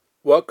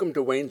Welcome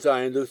to Wayne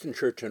Zion Lutheran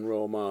Church in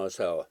Roma,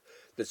 Osella.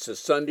 This is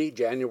Sunday,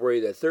 January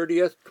the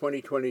 30th,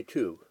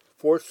 2022,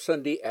 fourth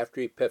Sunday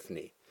after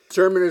Epiphany. The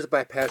sermon is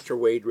by Pastor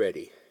Wade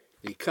Reddy.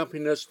 The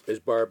accompanist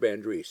is Barb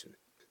Andreessen.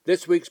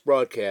 This week's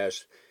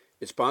broadcast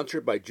is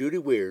sponsored by Judy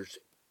Weirs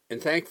in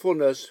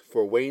thankfulness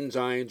for Wayne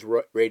Zion's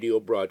radio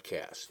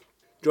broadcast.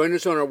 Join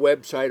us on our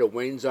website at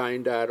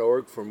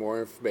waynezion.org for more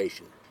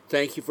information.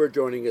 Thank you for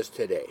joining us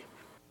today.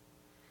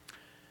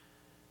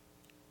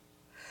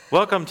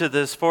 Welcome to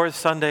this fourth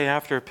Sunday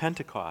after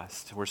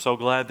Pentecost. We're so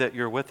glad that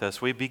you're with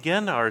us. We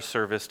begin our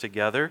service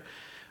together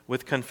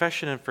with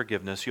confession and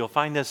forgiveness. You'll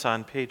find this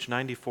on page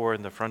 94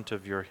 in the front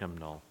of your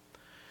hymnal.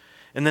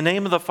 In the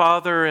name of the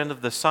Father, and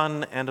of the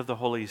Son, and of the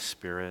Holy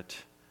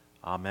Spirit.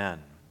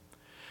 Amen.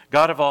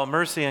 God of all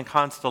mercy and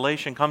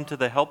consolation, come to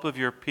the help of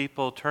your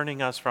people,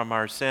 turning us from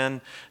our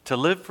sin to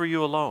live for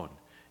you alone.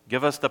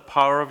 Give us the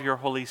power of your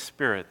Holy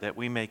Spirit that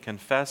we may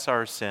confess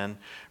our sin,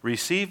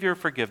 receive your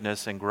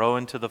forgiveness, and grow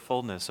into the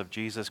fullness of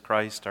Jesus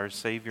Christ, our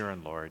Savior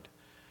and Lord.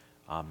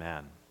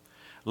 Amen.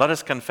 Let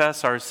us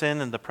confess our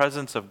sin in the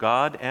presence of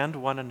God and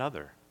one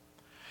another.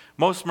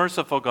 Most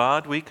merciful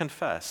God, we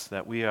confess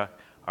that we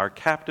are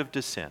captive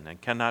to sin and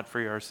cannot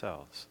free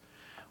ourselves.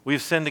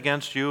 We've sinned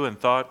against you in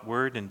thought,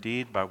 word, and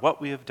deed by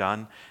what we have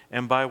done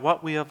and by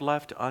what we have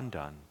left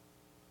undone.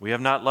 We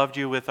have not loved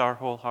you with our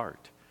whole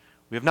heart.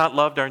 We have not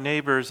loved our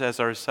neighbors as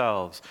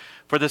ourselves.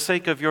 For the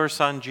sake of your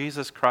Son,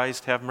 Jesus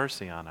Christ, have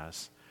mercy on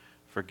us.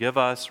 Forgive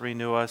us,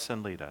 renew us,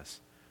 and lead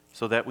us,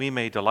 so that we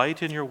may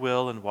delight in your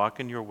will and walk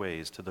in your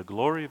ways to the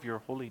glory of your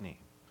holy name.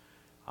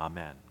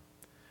 Amen.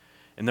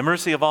 In the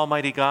mercy of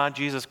Almighty God,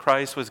 Jesus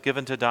Christ was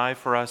given to die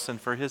for us,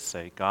 and for his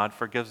sake, God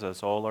forgives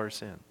us all our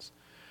sins.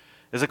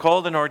 As a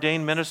called and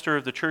ordained minister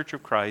of the Church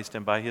of Christ,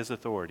 and by his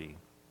authority,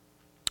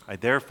 I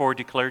therefore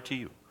declare to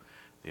you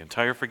the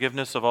entire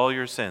forgiveness of all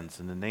your sins,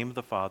 in the name of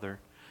the Father,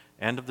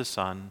 and of the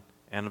Son,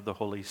 and of the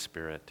Holy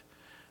Spirit.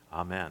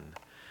 Amen.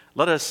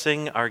 Let us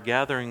sing our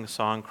gathering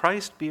song,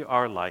 Christ Be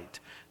Our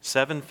Light,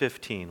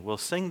 7:15. We'll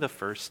sing the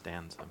first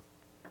stanza.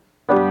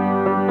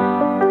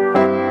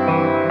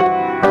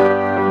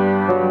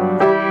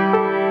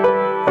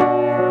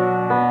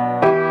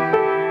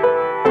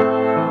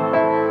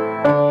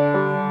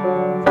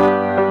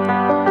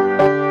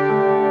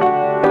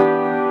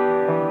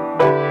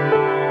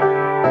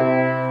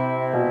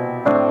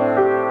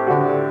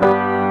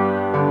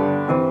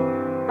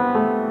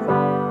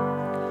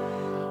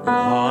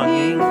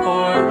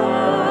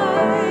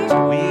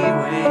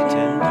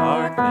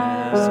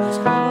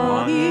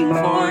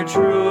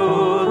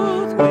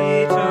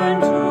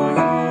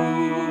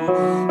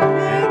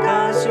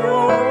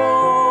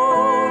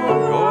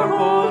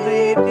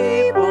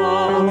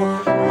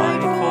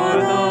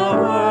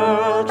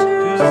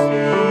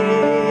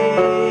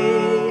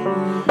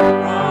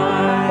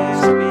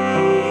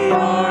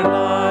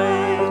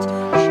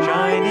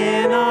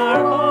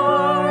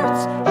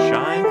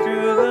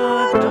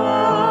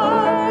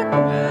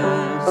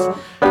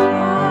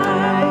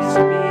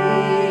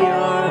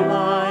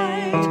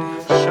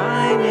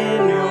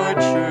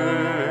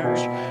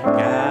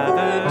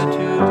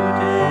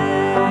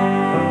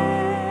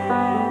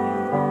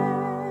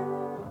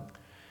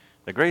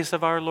 The grace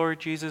of our Lord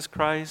Jesus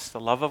Christ, the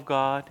love of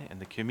God, and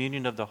the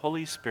communion of the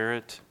Holy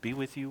Spirit be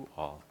with you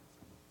all.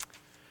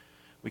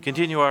 We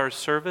continue our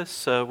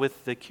service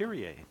with the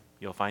Kyrie.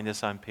 You'll find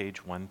this on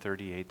page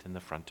 138 in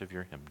the front of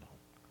your hymnal.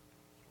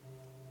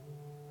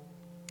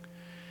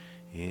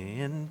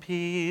 In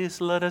peace,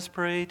 let us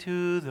pray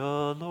to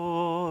the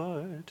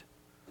Lord.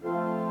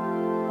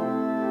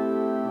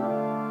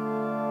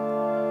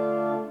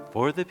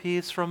 For the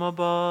peace from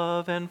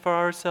above and for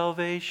our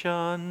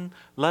salvation,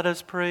 let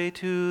us pray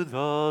to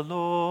the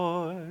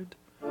Lord.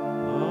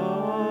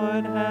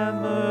 Lord, have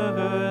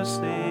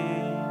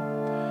mercy.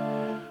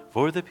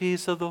 For the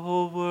peace of the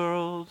whole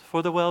world,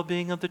 for the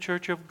well-being of the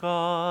Church of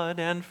God,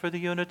 and for the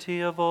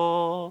unity of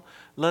all,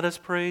 let us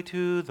pray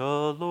to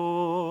the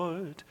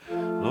Lord.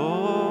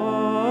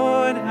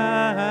 Lord,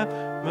 have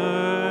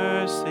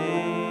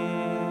mercy.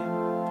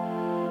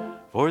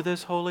 For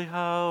this holy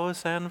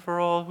house and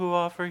for all who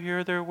offer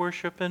here their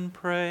worship and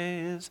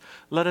praise,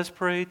 let us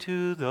pray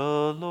to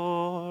the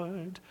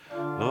Lord.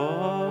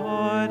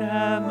 Lord,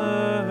 have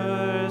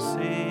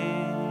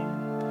mercy.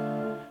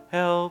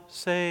 Help,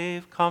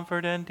 save,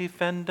 comfort, and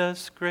defend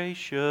us,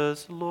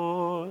 gracious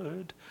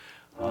Lord.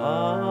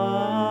 Amen.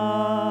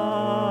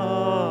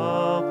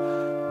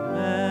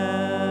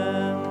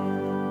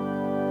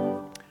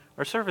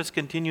 Our service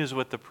continues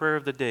with the prayer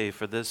of the day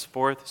for this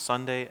fourth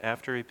Sunday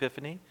after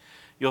Epiphany.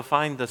 You'll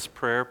find this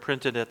prayer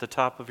printed at the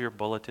top of your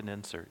bulletin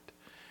insert.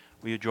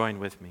 Will you join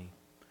with me?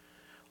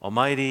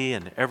 Almighty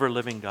and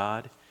ever-living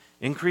God,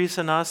 increase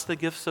in us the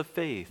gifts of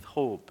faith,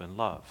 hope, and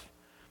love,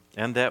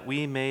 and that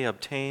we may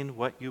obtain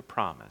what you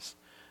promise.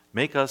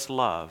 Make us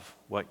love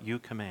what you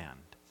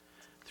command.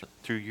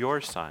 Through your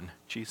Son,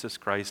 Jesus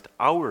Christ,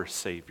 our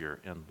Savior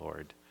and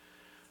Lord.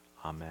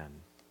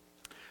 Amen.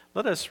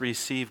 Let us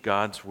receive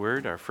God's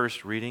word. Our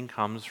first reading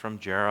comes from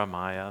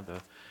Jeremiah, the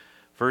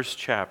first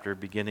chapter,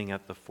 beginning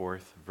at the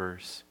 4th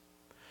verse.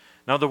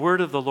 Now the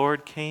word of the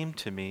Lord came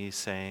to me,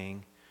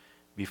 saying,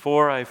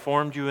 Before I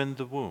formed you in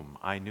the womb,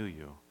 I knew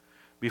you.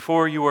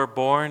 Before you were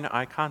born,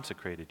 I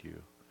consecrated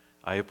you.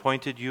 I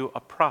appointed you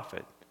a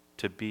prophet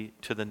to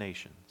the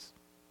nations.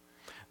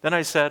 Then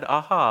I said,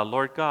 Aha,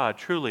 Lord God,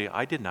 truly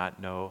I did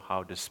not know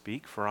how to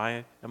speak, for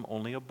I am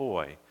only a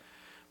boy.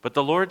 But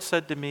the Lord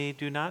said to me,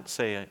 Do not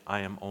say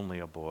I am only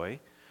a boy,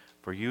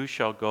 for you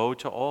shall go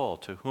to all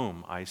to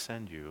whom I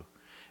send you,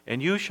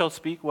 and you shall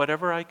speak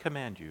whatever I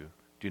command you.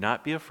 Do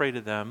not be afraid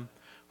of them,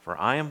 for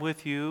I am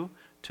with you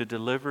to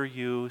deliver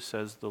you,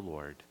 says the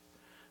Lord.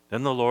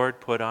 Then the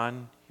Lord put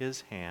on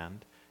his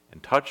hand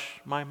and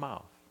touched my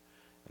mouth.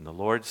 And the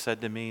Lord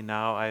said to me,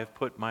 Now I have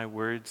put my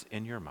words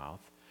in your mouth.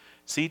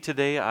 See,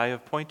 today I have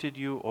appointed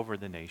you over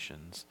the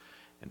nations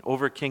and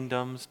over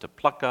kingdoms, to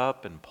pluck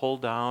up and pull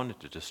down, and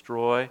to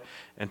destroy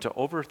and to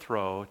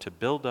overthrow, to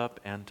build up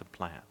and to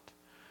plant.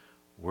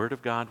 Word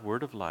of God,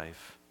 word of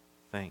life.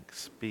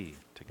 Thanks be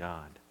to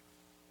God.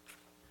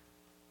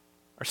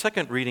 Our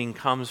second reading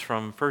comes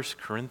from 1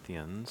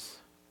 Corinthians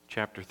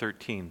chapter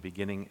 13,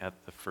 beginning at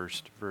the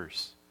first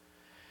verse.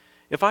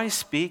 If I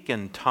speak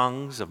in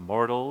tongues of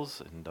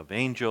mortals and of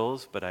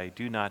angels, but I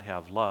do not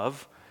have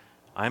love,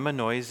 I'm a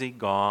noisy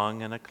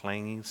gong and a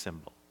clanging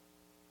cymbal.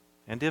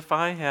 And if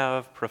I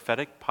have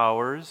prophetic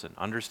powers and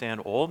understand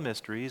all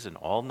mysteries and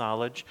all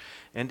knowledge,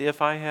 and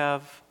if I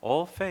have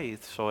all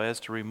faith so as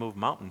to remove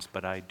mountains,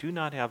 but I do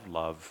not have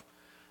love,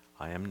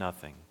 I am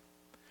nothing.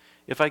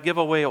 If I give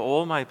away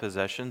all my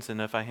possessions,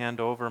 and if I hand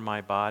over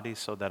my body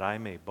so that I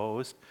may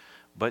boast,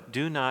 but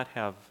do not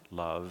have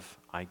love,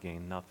 I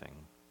gain nothing.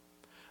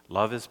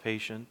 Love is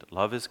patient,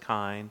 love is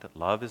kind,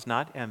 love is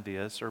not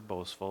envious or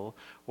boastful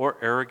or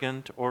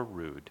arrogant or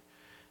rude.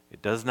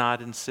 It does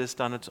not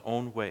insist on its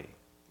own way.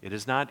 It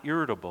is not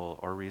irritable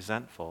or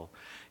resentful.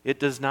 It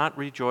does not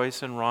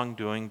rejoice in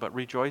wrongdoing, but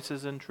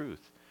rejoices in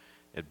truth.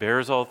 It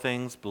bears all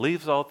things,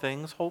 believes all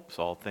things, hopes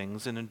all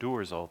things, and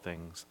endures all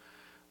things.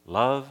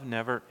 Love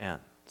never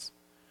ends.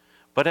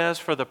 But as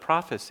for the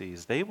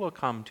prophecies, they will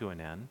come to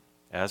an end.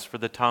 As for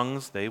the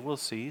tongues, they will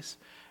cease.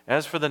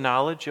 As for the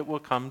knowledge, it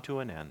will come to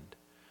an end.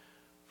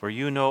 For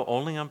you know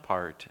only in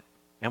part,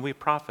 and we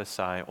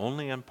prophesy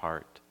only in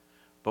part.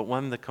 But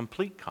when the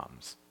complete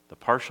comes, the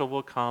partial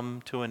will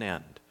come to an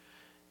end.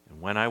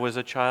 And when I was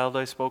a child,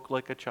 I spoke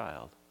like a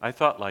child. I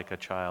thought like a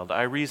child.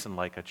 I reasoned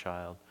like a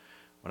child.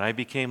 When I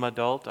became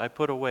adult, I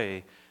put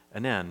away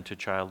an end to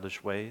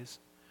childish ways.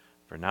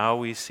 For now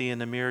we see in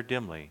the mirror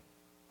dimly,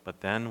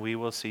 but then we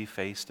will see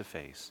face to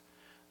face.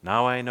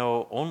 Now I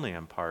know only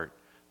in part,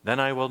 then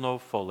I will know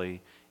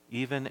fully,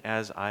 even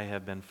as I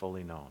have been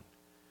fully known.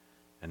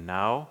 And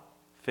now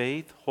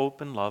faith, hope,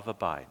 and love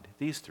abide,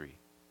 these three,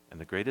 and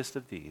the greatest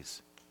of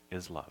these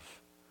is love.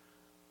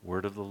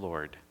 Word of the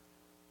Lord.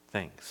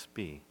 Thanks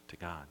be to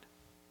God.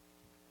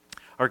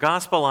 Our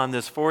gospel on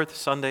this fourth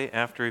Sunday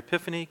after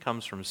Epiphany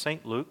comes from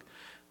St. Luke,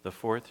 the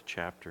 4th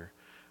chapter.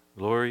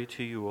 Glory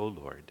to you, O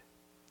Lord.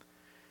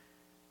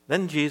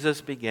 Then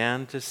Jesus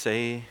began to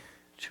say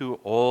to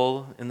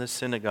all in the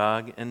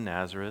synagogue in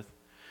Nazareth,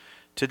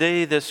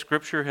 Today this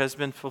scripture has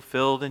been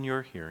fulfilled in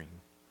your hearing.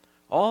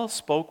 All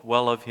spoke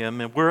well of him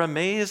and were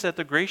amazed at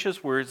the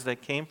gracious words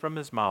that came from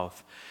his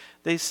mouth.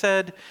 They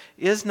said,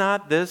 Is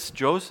not this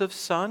Joseph's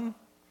son?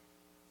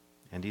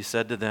 And he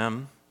said to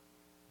them,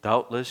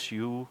 Doubtless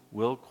you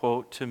will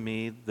quote to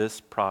me this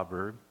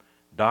proverb,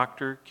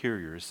 Doctor, cure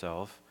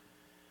yourself.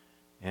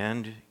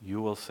 And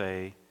you will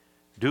say,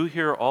 Do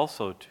here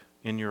also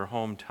in your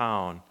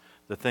hometown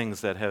the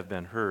things that have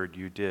been heard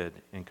you did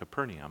in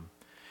Capernaum.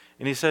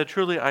 And he said,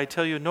 Truly I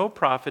tell you, no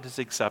prophet is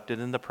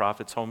accepted in the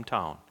prophet's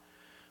hometown.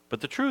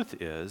 But the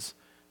truth is,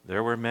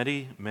 there were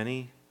many,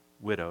 many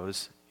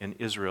widows in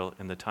Israel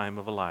in the time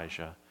of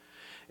Elijah.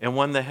 And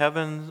when the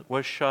heaven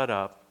was shut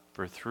up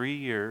for 3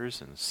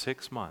 years and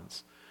 6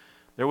 months,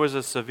 there was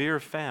a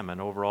severe famine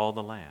over all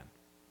the land.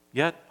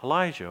 Yet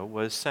Elijah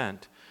was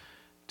sent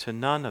to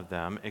none of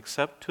them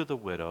except to the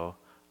widow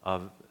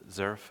of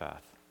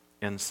Zarephath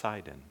in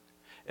Sidon.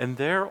 And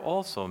there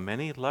also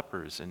many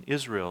lepers in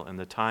Israel in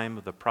the time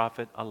of the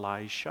prophet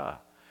Elisha.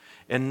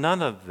 And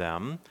none of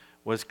them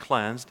was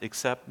cleansed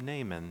except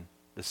Naaman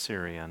the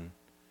Syrian.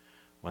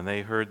 When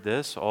they heard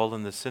this, all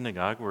in the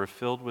synagogue were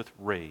filled with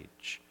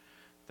rage.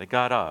 They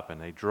got up and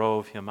they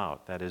drove him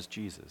out, that is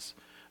Jesus,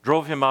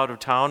 drove him out of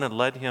town and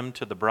led him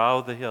to the brow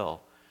of the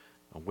hill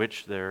on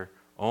which their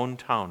own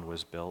town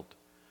was built,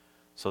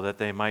 so that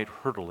they might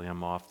hurtle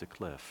him off the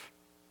cliff.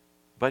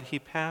 But he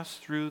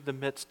passed through the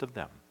midst of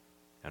them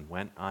and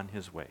went on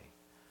his way.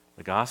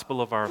 The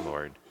gospel of our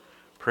Lord.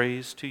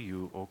 Praise to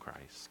you, O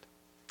Christ.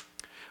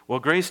 Well,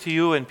 grace to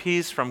you and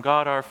peace from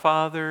God our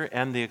Father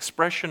and the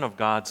expression of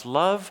God's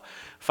love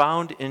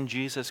found in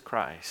Jesus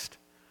Christ.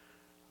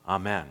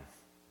 Amen.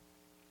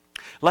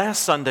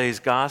 Last Sunday's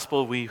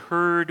gospel we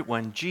heard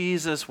when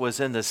Jesus was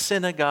in the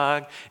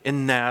synagogue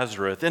in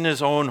Nazareth, in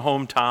his own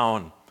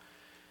hometown.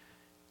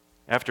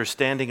 After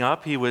standing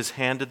up, he was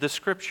handed the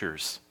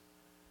scriptures.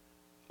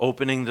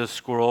 Opening the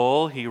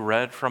scroll, he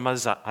read from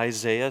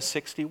Isaiah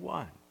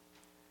 61.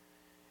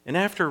 And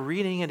after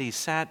reading it, he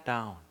sat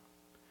down.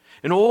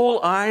 and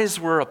all eyes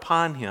were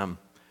upon him.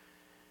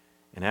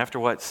 And after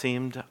what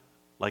seemed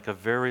like a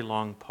very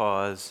long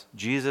pause,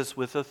 Jesus,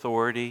 with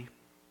authority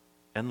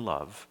and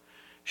love,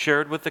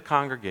 shared with the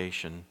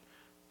congregation,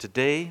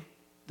 "Today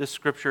the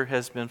scripture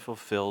has been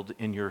fulfilled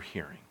in your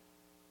hearing."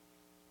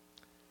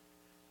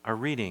 Our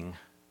reading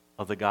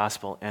of the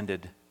gospel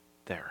ended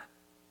there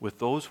with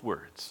those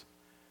words,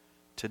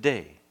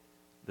 "Today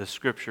the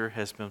scripture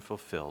has been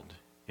fulfilled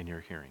in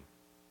your hearing."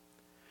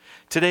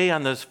 Today,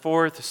 on this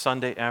fourth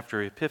Sunday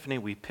after Epiphany,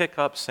 we pick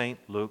up St.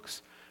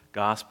 Luke's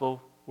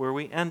gospel where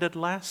we ended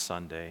last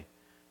Sunday,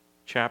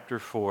 chapter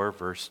 4,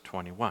 verse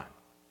 21.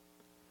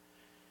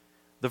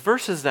 The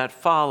verses that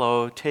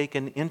follow take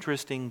an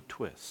interesting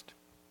twist.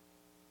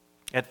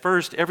 At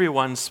first,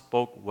 everyone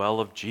spoke well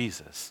of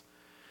Jesus.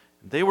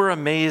 They were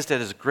amazed at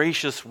his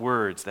gracious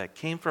words that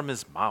came from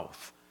his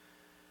mouth.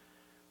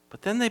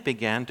 But then they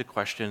began to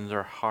question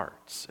their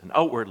hearts and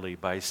outwardly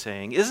by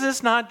saying, "Is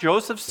this not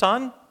Joseph's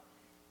son?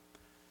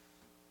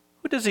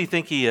 Who does he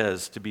think he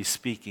is to be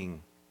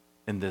speaking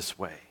in this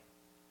way?"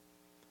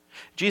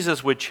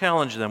 Jesus would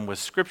challenge them with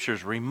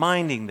scriptures,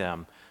 reminding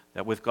them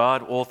that with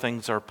God all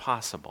things are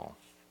possible.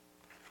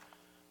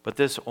 But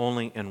this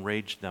only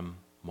enraged them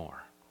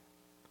more.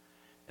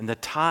 And the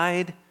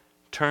tide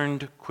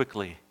turned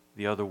quickly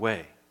the other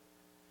way.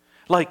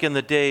 Like in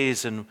the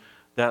days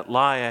that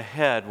lie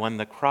ahead when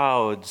the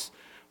crowds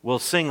will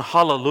sing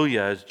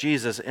hallelujah as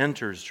Jesus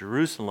enters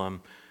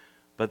Jerusalem,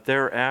 but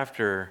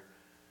thereafter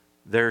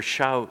their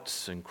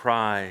shouts and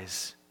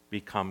cries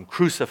become,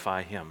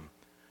 "Crucify him,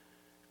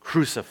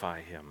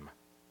 crucify him,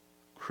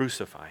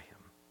 crucify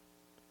him."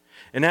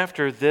 And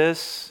after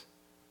this,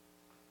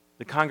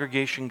 the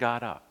congregation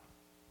got up.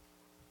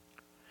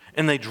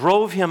 And they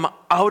drove him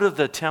out of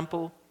the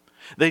temple.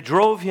 They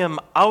drove him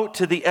out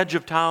to the edge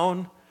of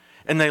town,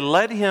 and they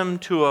led him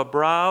to a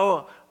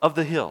brow of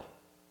the hill.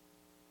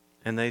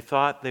 And they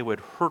thought they would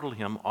hurtle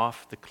him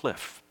off the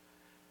cliff.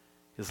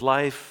 His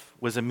life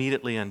was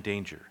immediately in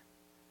danger.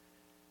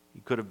 He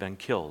could have been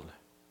killed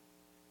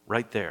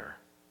right there,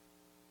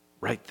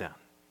 right then.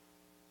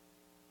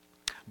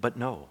 But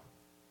no,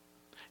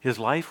 his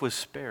life was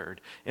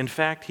spared. In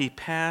fact, he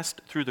passed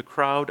through the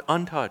crowd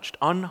untouched,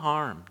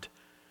 unharmed.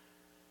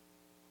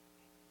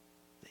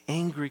 The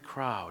angry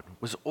crowd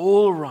was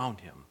all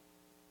around him,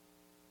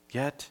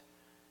 yet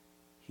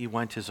he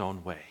went his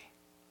own way.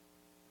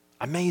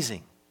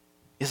 Amazing,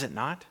 is it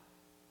not?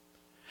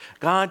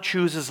 God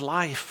chooses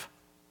life.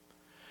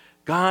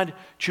 God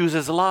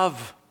chooses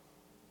love,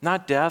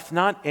 not death,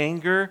 not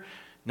anger,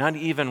 not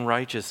even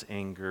righteous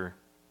anger.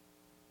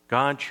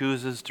 God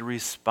chooses to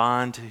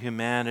respond to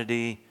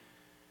humanity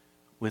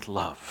with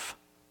love,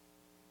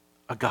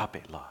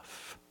 agape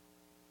love.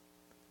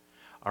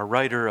 Our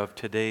writer of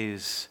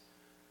today's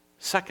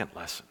second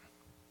lesson,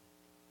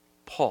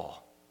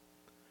 Paul,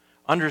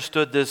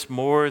 understood this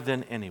more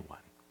than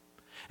anyone.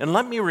 And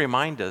let me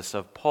remind us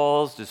of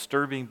Paul's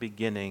disturbing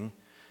beginning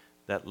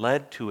that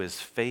led to his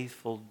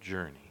faithful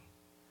journey.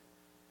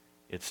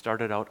 It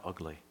started out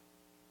ugly.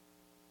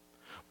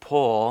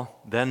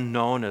 Paul, then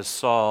known as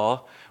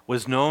Saul,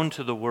 was known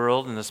to the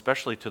world, and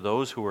especially to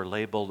those who were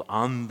labeled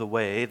on the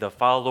way, the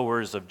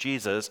followers of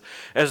Jesus,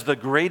 as the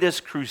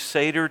greatest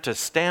crusader to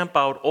stamp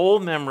out all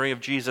memory of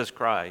Jesus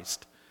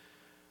Christ.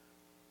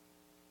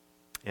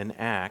 In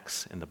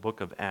the book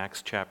of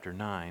Acts, chapter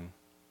 9,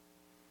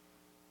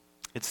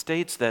 it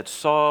states that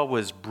Saul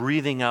was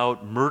breathing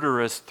out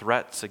murderous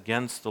threats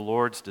against the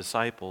Lord's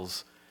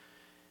disciples.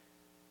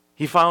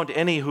 He found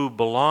any who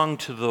belonged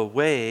to the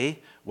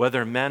way,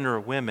 whether men or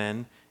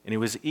women, and he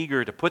was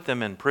eager to put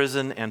them in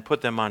prison and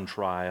put them on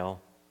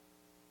trial.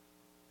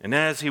 And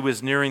as he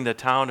was nearing the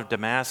town of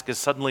Damascus,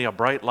 suddenly a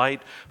bright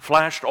light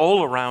flashed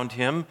all around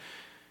him,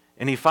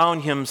 and he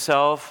found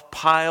himself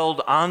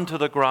piled onto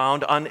the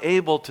ground,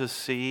 unable to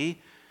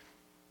see,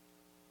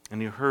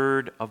 and he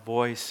heard a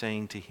voice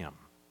saying to him,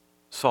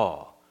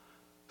 "Saul,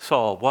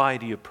 Saul, why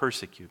do you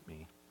persecute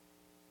me?"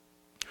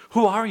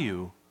 "Who are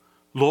you,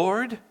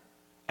 Lord?"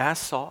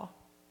 asked Saul.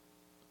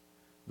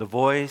 The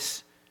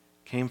voice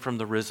came from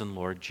the risen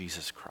Lord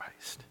Jesus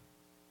Christ.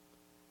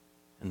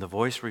 And the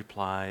voice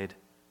replied,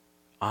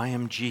 "I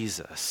am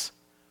Jesus,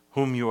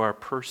 whom you are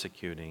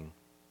persecuting.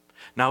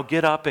 Now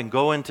get up and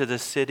go into the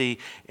city,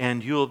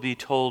 and you will be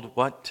told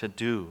what to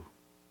do."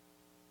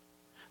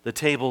 The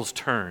tables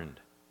turned.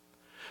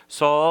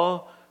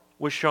 Saul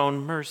was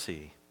shown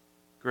mercy,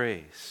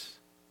 grace,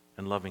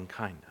 and loving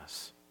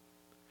kindness.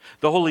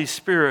 The Holy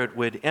Spirit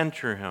would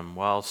enter him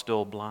while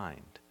still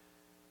blind.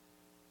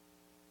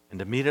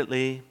 And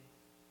immediately,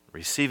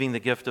 receiving the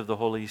gift of the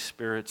Holy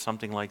Spirit,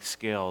 something like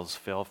scales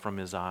fell from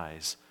his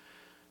eyes.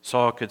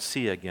 Saul could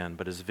see again,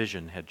 but his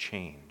vision had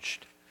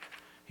changed.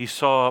 He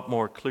saw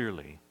more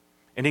clearly,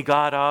 and he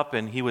got up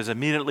and he was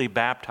immediately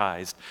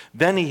baptized.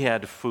 Then he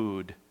had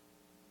food.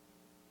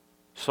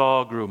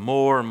 Saul grew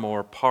more and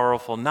more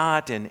powerful,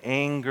 not in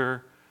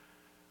anger,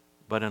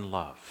 but in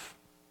love.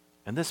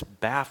 And this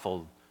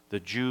baffled the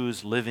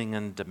Jews living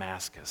in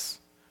Damascus.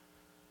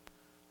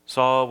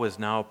 Saul was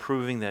now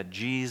proving that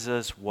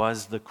Jesus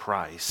was the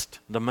Christ,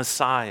 the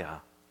Messiah,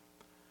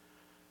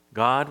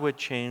 God would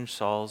change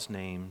Saul's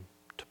name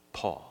to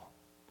Paul.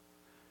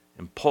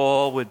 And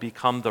Paul would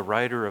become the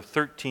writer of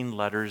 13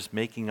 letters,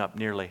 making up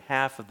nearly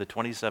half of the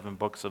 27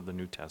 books of the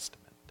New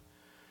Testament.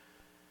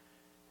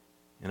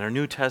 In our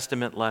New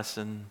Testament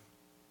lesson,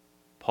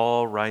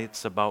 Paul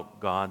writes about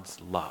God's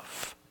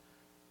love,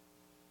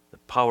 the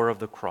power of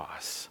the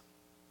cross.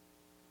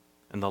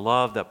 And the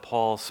love that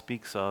Paul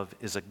speaks of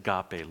is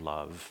agape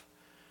love,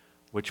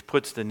 which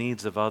puts the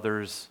needs of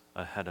others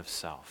ahead of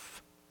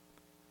self.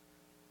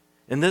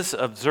 In this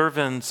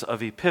observance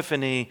of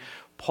Epiphany,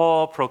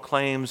 Paul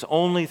proclaims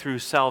only through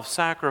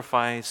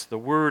self-sacrifice the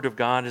Word of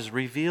God is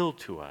revealed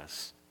to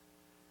us.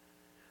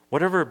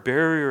 Whatever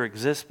barrier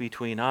exists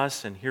between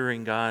us and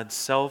hearing God's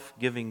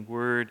self-giving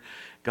Word,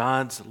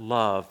 God's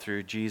love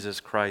through Jesus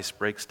Christ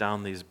breaks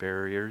down these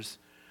barriers,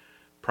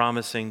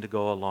 promising to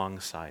go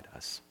alongside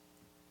us.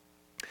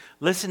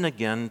 Listen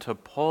again to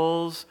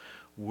Paul's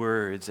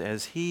words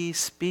as he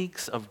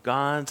speaks of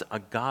God's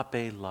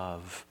agape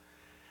love.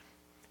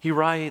 He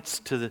writes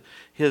to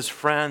his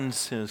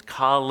friends, his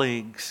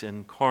colleagues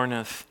in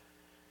Corinth,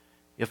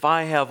 "If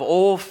I have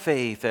all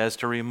faith as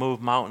to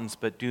remove mountains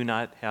but do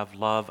not have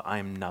love, I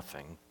am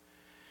nothing.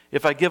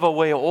 If I give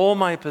away all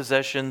my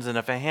possessions and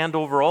if I hand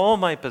over all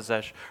my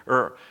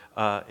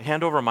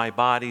hand over my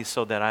body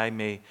so that I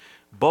may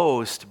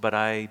boast, but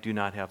I do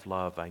not have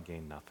love, I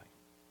gain nothing."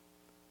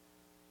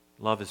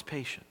 Love is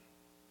patient.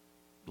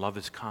 Love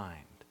is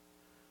kind.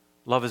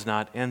 Love is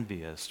not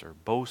envious or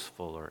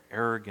boastful or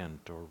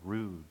arrogant or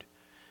rude.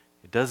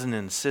 It doesn't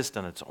insist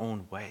on its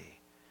own way.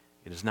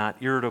 It is not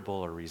irritable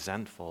or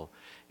resentful.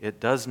 It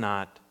does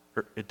not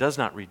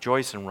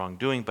rejoice in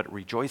wrongdoing, but it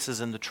rejoices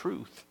in the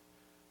truth.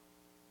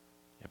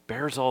 It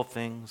bears all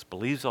things,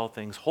 believes all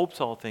things,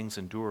 hopes all things,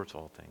 endures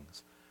all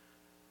things.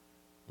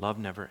 Love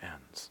never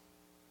ends.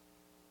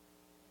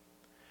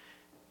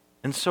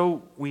 And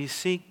so we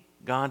seek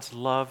God's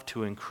love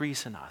to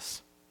increase in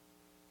us.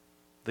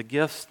 The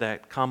gifts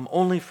that come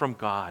only from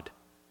God,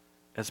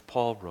 as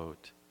Paul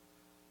wrote,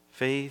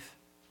 faith,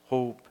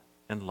 hope,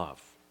 and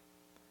love,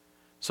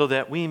 so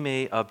that we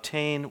may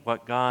obtain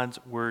what God's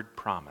word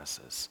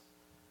promises,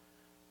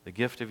 the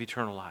gift of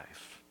eternal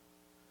life,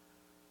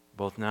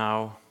 both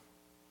now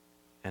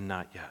and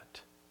not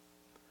yet,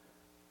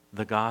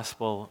 the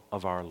gospel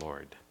of our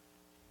Lord.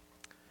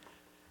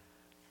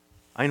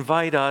 I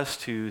invite us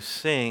to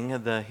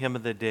sing the hymn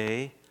of the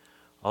day,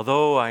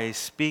 "Although I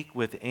Speak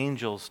with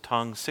Angels'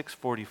 Tongues,"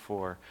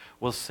 644.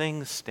 We'll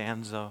sing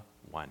stanza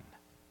 1.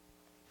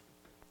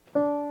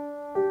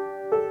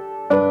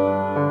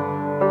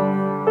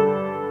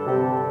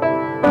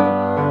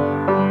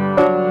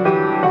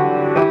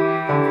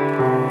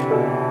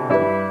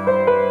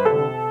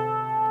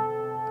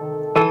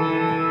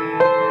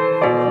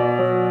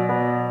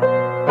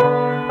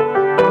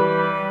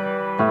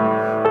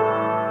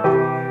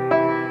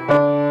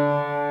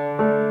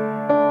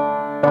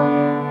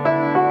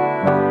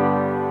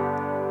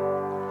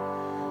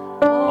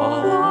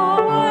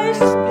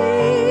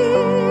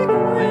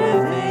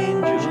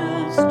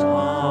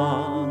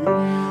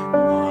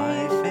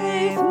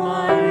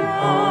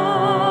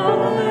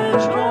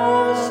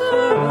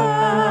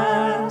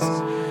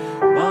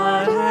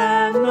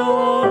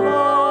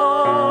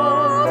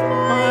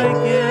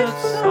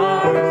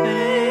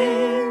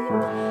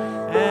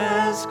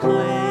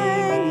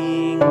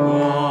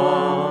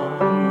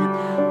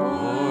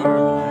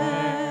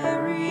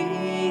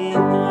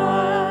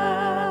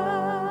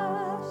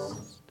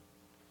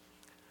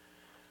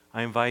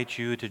 I invite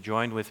you to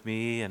join with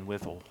me and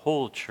with the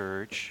whole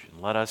church,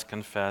 and let us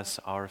confess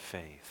our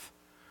faith.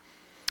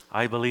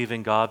 I believe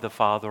in God the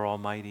Father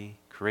Almighty,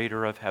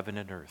 creator of heaven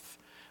and earth.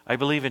 I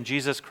believe in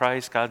Jesus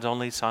Christ, God's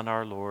only Son,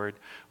 our Lord,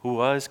 who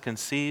was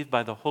conceived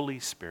by the Holy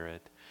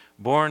Spirit,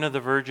 born of the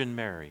Virgin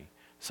Mary,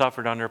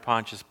 suffered under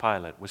Pontius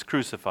Pilate, was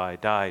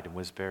crucified, died, and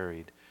was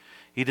buried.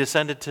 He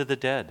descended to the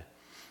dead.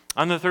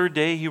 On the third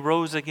day he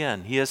rose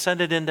again. He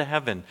ascended into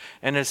heaven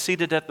and is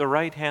seated at the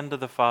right hand of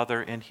the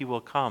Father, and he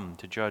will come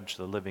to judge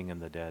the living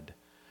and the dead.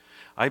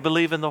 I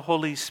believe in the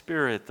Holy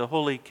Spirit, the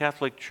Holy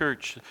Catholic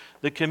Church,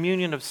 the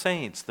communion of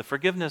saints, the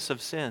forgiveness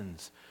of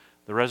sins,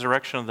 the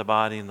resurrection of the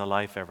body, and the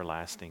life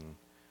everlasting.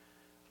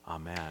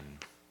 Amen.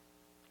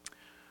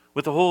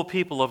 With the whole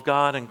people of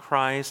God in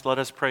Christ, let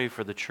us pray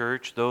for the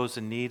church, those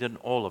in need, and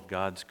all of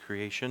God's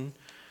creation,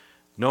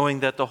 knowing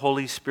that the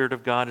Holy Spirit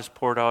of God is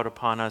poured out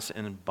upon us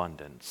in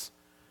abundance.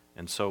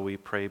 And so we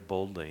pray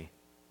boldly.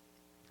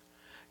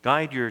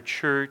 Guide your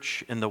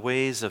church in the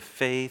ways of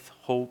faith,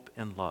 hope,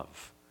 and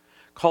love.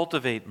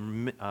 Cultivate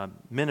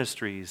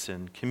ministries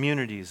and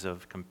communities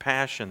of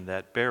compassion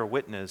that bear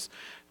witness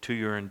to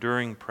your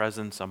enduring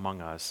presence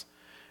among us.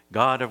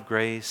 God of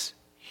grace,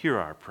 hear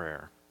our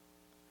prayer.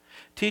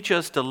 Teach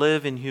us to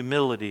live in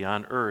humility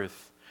on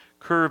earth,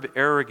 curb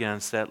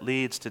arrogance that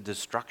leads to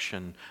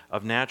destruction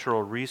of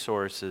natural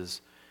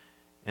resources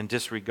and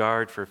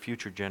disregard for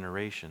future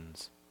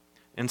generations.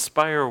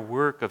 Inspire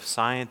work of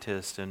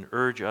scientists and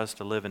urge us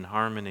to live in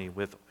harmony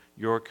with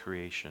your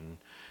creation.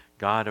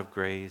 God of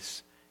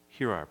grace,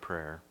 hear our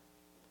prayer.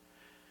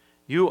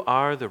 You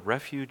are the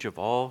refuge of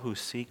all who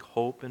seek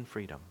hope and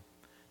freedom.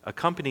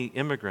 Accompany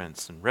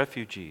immigrants and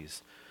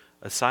refugees,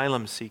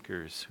 asylum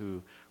seekers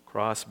who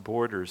cross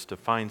borders to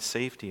find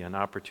safety and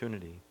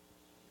opportunity.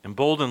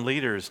 Embolden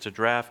leaders to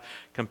draft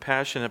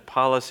compassionate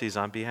policies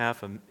on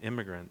behalf of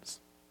immigrants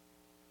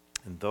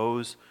and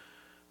those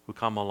who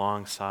come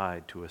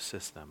alongside to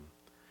assist them.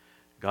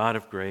 God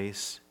of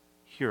grace,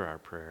 hear our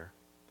prayer.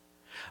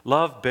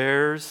 Love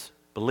bears,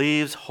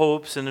 believes,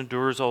 hopes, and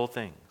endures all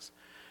things.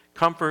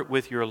 Comfort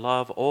with your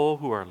love all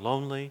who are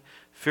lonely,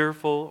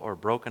 fearful, or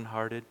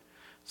brokenhearted.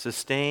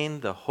 Sustain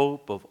the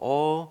hope of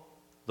all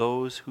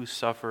those who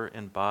suffer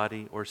in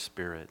body or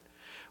spirit.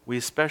 We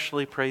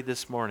especially pray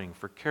this morning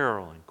for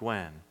Carol and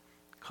Gwen,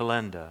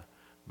 Kalenda,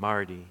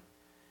 Marty,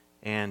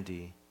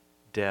 Andy,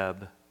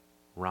 Deb,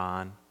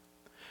 Ron.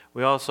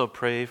 We also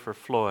pray for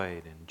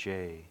Floyd and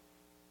Jay,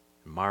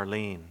 and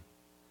Marlene,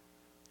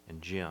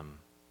 and Jim,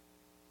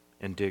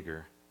 and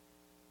Digger.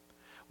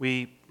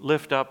 We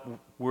lift up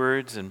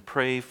words and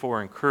pray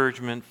for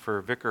encouragement for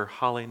Vicar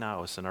Holly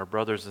Naus and our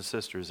brothers and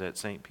sisters at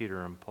St.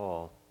 Peter and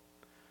Paul.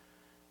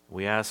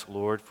 We ask,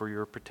 Lord, for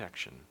your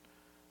protection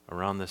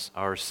around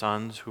our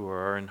sons who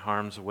are in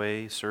harm's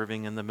way,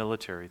 serving in the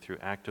military through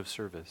active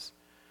service.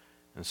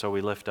 And so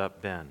we lift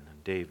up Ben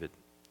and David,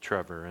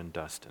 Trevor and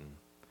Dustin.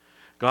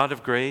 God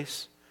of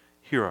grace,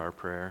 hear our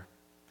prayer.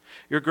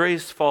 Your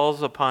grace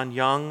falls upon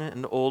young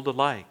and old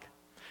alike.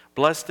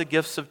 Bless the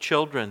gifts of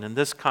children in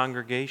this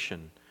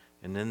congregation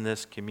and in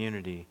this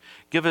community.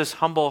 Give us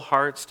humble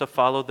hearts to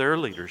follow their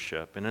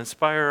leadership and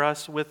inspire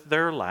us with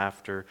their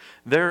laughter,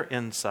 their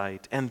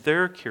insight, and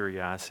their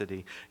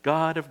curiosity.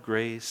 God of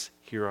grace,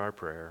 hear our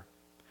prayer.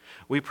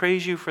 We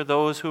praise you for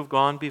those who have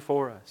gone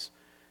before us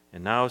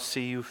and now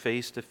see you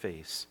face to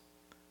face.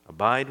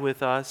 Abide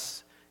with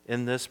us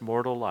in this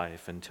mortal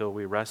life until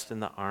we rest in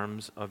the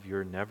arms of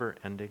your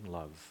never-ending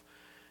love.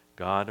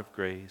 God of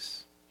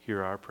grace,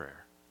 hear our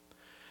prayer.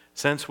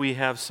 Since we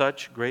have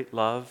such great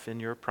love in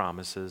your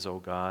promises, O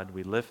God,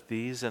 we lift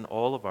these and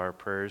all of our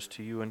prayers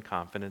to you in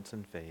confidence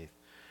and faith.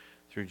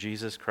 Through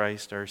Jesus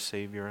Christ, our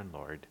Savior and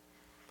Lord.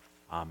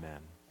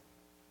 Amen.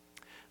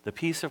 The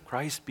peace of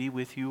Christ be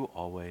with you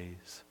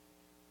always.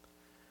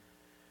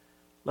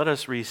 Let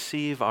us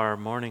receive our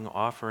morning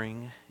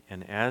offering,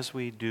 and as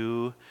we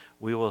do,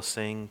 we will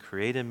sing,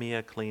 Create in Me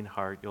a Clean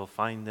Heart. You'll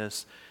find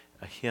this,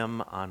 a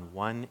hymn on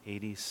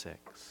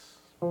 186.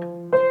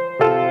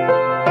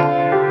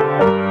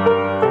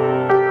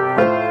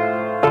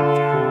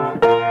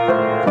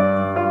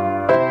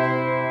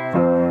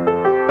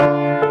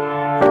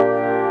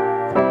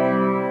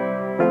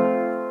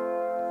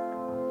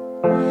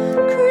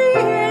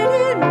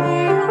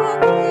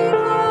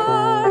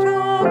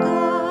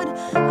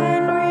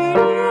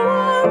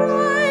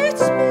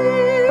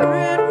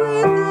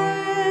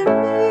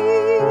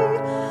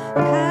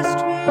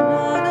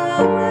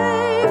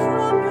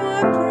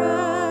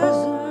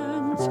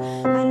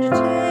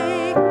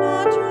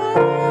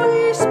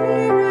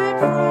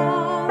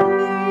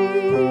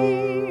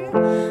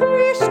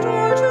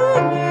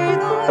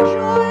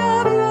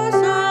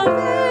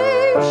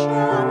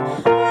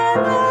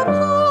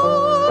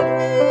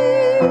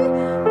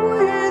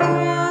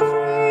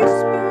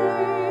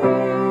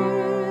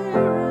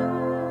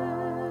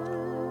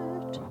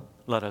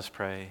 Let us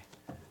pray.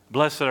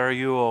 Blessed are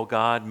you, O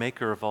God,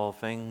 maker of all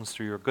things.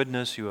 Through your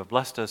goodness you have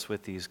blessed us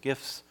with these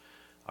gifts,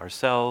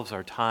 ourselves,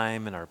 our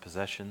time, and our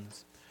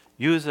possessions.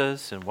 Use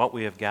us in what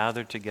we have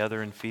gathered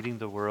together in feeding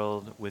the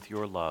world with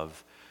your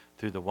love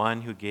through the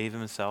one who gave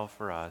himself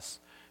for us,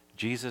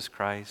 Jesus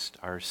Christ,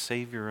 our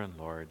Savior and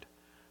Lord.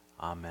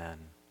 Amen.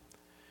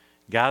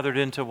 Gathered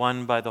into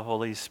one by the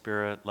Holy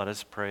Spirit, let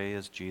us pray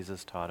as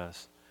Jesus taught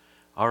us.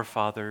 Our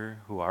Father,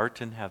 who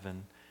art in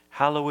heaven,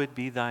 hallowed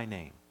be thy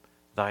name.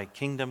 Thy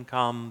kingdom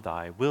come,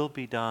 thy will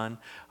be done,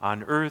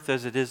 on earth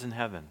as it is in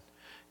heaven.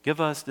 Give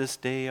us this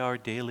day our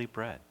daily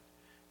bread,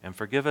 and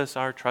forgive us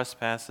our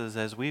trespasses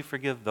as we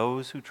forgive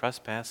those who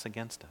trespass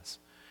against us.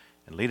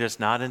 And lead us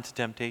not into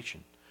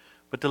temptation,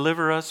 but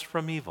deliver us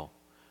from evil.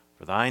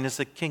 For thine is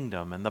the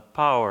kingdom, and the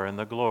power, and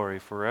the glory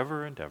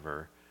forever and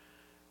ever.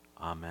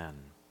 Amen.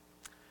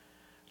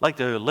 I'd like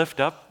to lift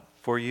up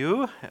for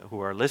you who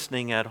are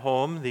listening at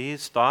home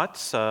these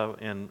thoughts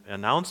and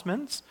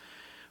announcements.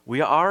 We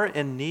are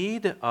in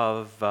need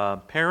of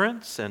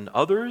parents and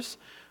others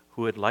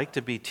who would like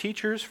to be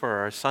teachers for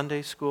our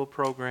Sunday school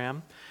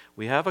program.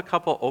 We have a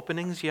couple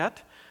openings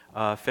yet,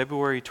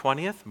 February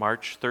 20th,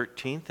 March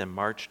 13th, and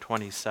March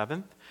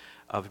 27th.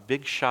 A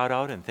big shout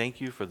out and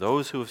thank you for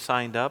those who have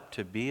signed up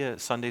to be a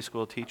Sunday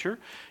school teacher.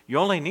 You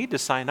only need to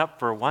sign up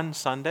for one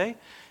Sunday,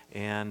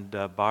 and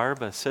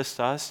Barb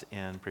assists us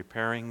in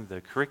preparing the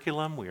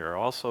curriculum. We are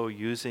also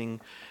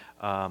using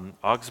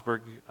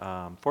Augsburg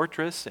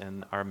Fortress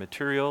and our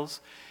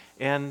materials.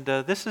 And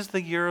this is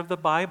the year of the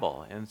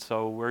Bible. And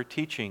so we're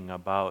teaching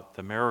about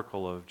the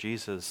miracle of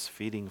Jesus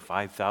feeding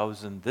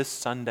 5,000 this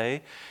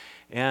Sunday.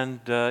 And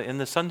in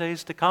the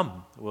Sundays to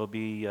come, we'll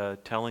be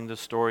telling the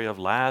story of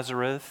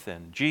Lazarus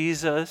and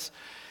Jesus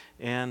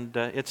And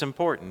it's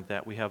important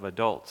that we have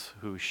adults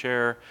who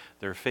share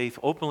their faith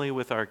openly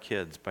with our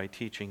kids by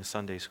teaching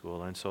Sunday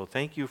school. And so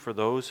thank you for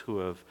those who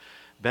have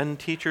been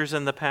teachers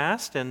in the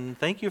past, and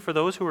thank you for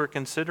those who are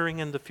considering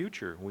in the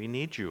future. We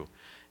need you,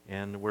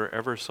 and we're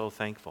ever so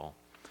thankful.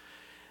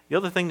 The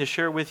other thing to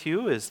share with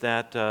you is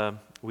that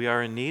we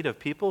are in need of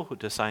people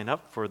to sign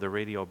up for the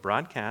radio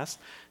broadcast.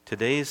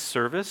 Today's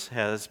service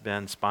has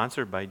been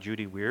sponsored by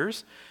Judy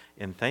Weirs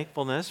in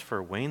thankfulness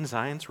for Wayne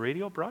Zion's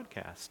radio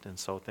broadcast. And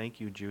so thank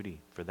you, Judy,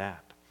 for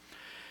that.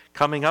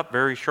 Coming up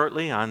very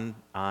shortly on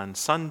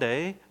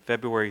Sunday,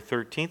 February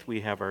 13th,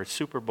 we have our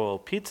Super Bowl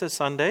Pizza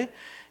Sunday.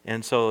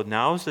 And so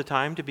now's the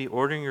time to be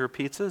ordering your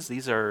pizzas.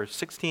 These are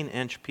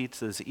 16-inch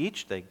pizzas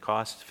each. They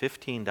cost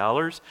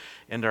 $15,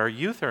 and our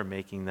youth are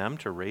making them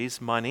to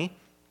raise money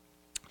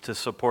to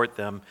support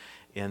them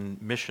in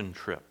mission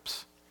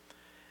trips.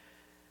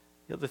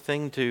 The other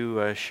thing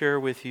to share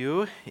with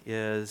you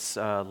is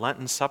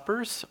Lenten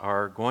suppers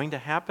are going to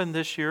happen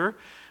this year.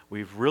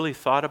 We've really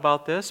thought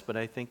about this, but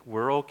I think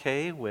we're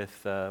okay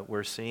with,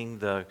 we're seeing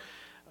the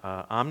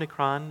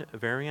Omicron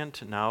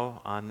variant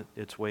now on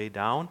its way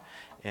down,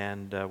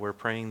 and we're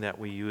praying that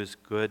we use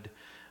good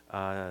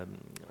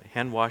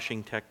hand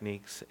washing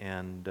techniques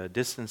and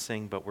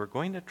distancing, but we're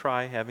going to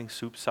try having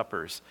soup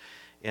suppers.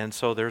 And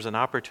so there's an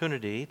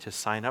opportunity to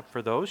sign up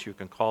for those. You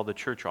can call the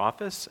church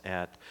office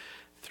at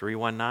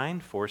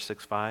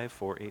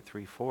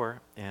 319-465-4834,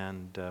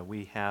 and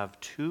we have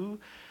 2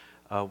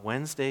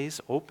 Wednesdays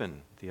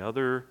open. The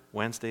other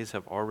Wednesdays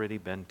have already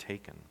been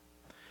taken.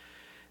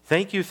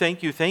 Thank you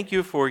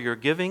for your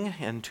giving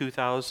in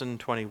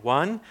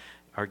 2021.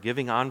 Our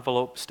giving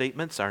envelope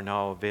statements are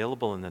now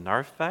available in the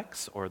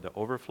narthex or the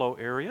overflow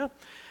area.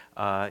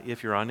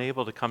 If you're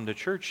unable to come to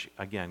church,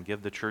 again,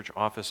 give the church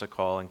office a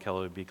call, and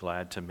Kelly would be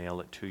glad to mail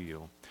it to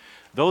you.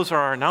 Those are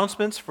our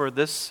announcements for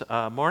this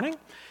morning.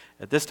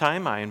 At this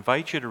time, I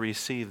invite you to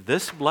receive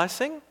this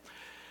blessing.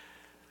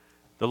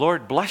 The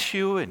Lord bless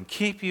you and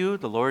keep you.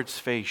 The Lord's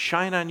face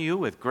shine on you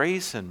with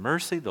grace and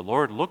mercy. The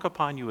Lord look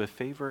upon you with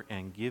favor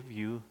and give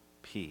you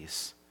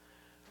peace.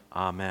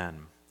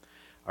 Amen.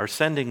 Our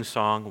sending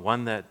song,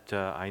 one that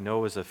I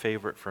know is a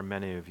favorite for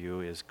many of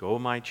you, is Go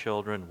My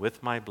Children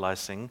with My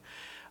Blessing,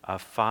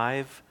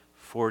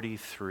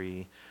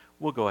 543.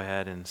 We'll go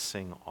ahead and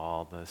sing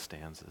all the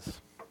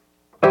stanzas.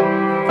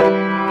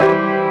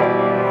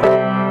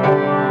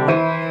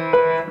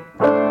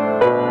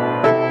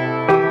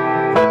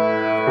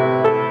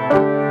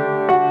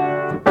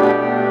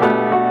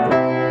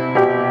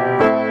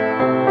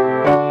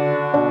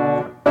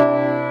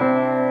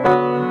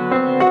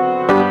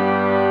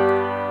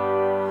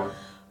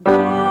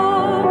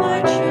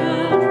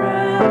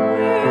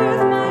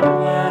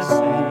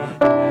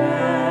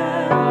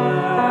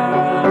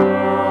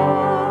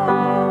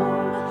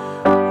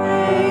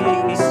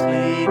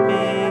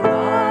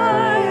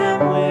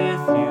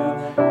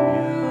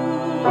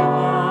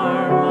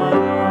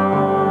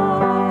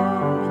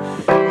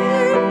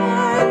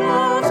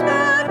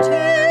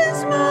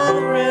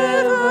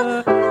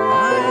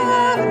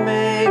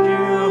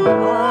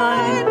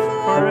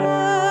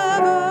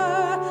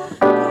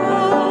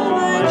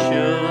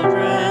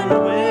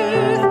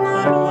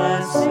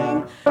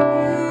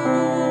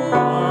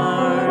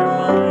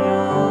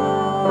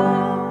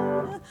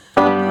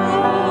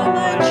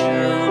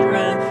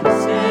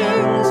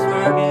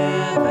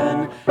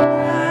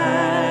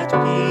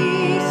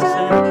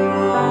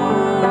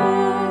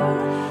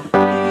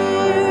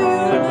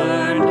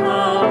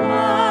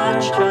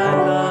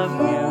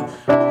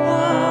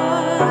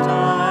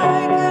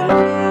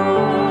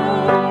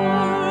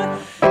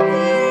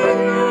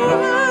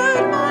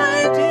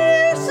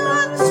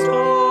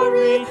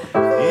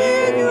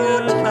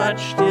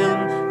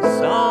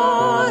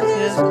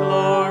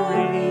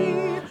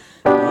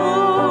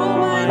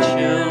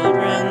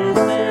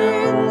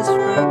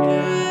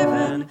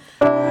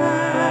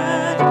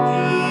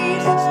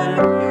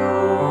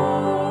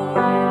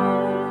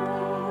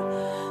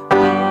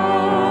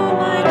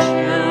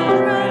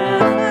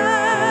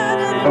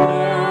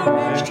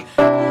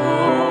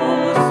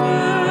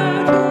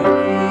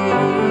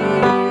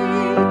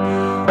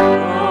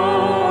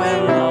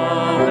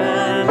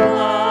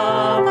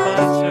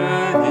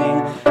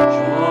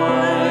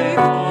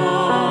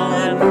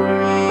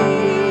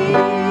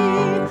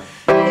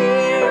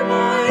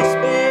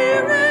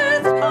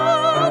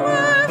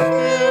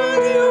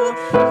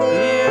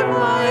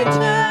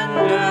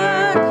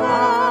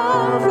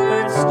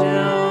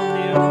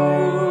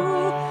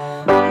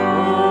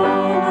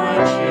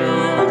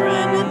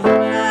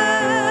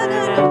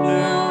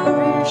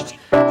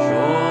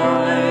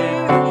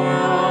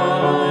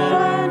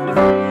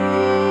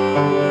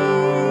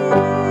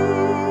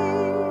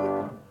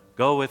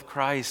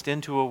 Christ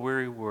into a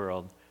weary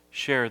world,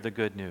 share the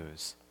good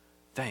news.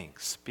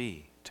 Thanks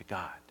be to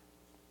God.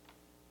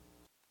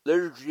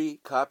 Liturgy,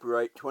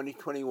 copyright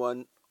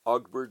 2021,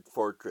 Augsburg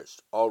Fortress,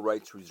 all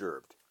rights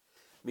reserved.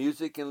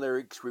 Music and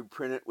lyrics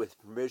reprinted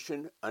with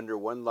permission under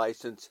one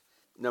license,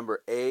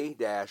 number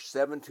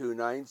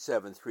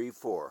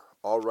A-729734,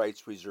 all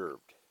rights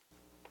reserved.